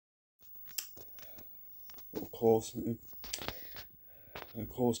Of course,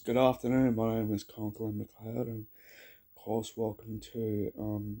 good afternoon. My name is Conklin McLeod, and of course, welcome to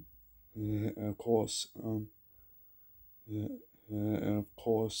of course and of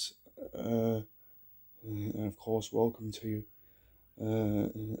course, welcome to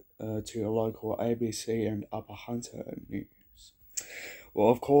your local ABC and Upper Hunter news. Well,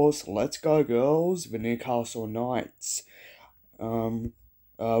 of course, let's go, girls. The Newcastle Knights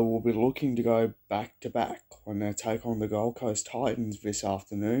will be looking to go back to back when they take on the Gold Coast Titans this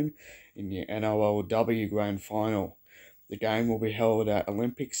afternoon in the NRLW Grand Final. The game will be held at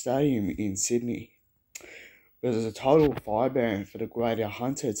Olympic Stadium in Sydney. There's a total fire ban for the Greater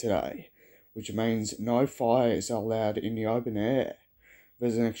Hunter today, which means no fires are allowed in the open air.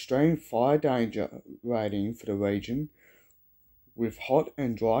 There's an extreme fire danger rating for the region, with hot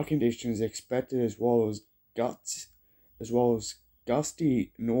and dry conditions expected as well as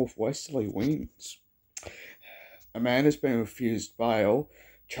gusty northwesterly winds. A man has been refused bail,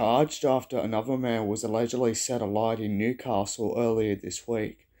 charged after another man was allegedly set alight in Newcastle earlier this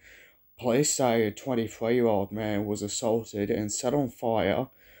week. Police say a 23-year-old man was assaulted and set on fire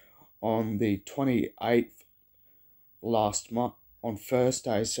on the 28th last month, on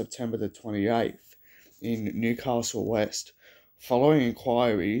Thursday, September the 28th, in Newcastle West. Following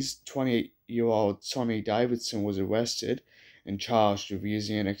inquiries, 20-year-old Sonny Davidson was arrested and charged with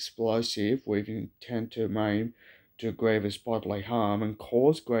using an explosive with intent to maim, to grievous bodily harm, and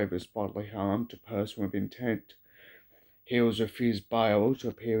cause grievous bodily harm to person with intent. He was refused bail to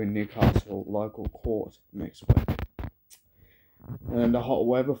appear in Newcastle local court next week. And the hot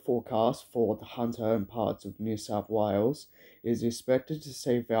weather forecast for the Hunter and parts of New South Wales is expected to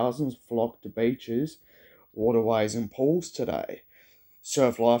see thousands flock to beaches, waterways and pools today.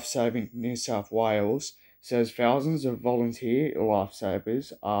 Surf Lifesaving New South Wales says thousands of volunteer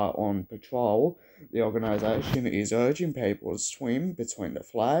lifesavers are on patrol. The organisation is urging people to swim between the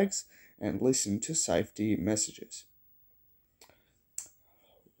flags and listen to safety messages.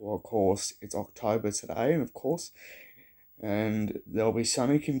 Well, of course, it's October today, and there'll be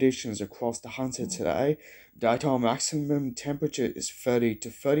sunny conditions across the Hunter today. Daytime maximum temperature is 30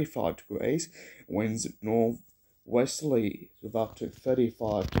 to 35 degrees, winds northwesterly of up to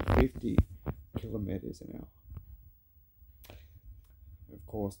 35 to 50 kilometres an hour. Of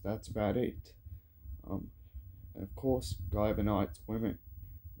course, that's about it. Of course, go overnight, women.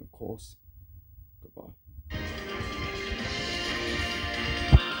 Of course, goodbye.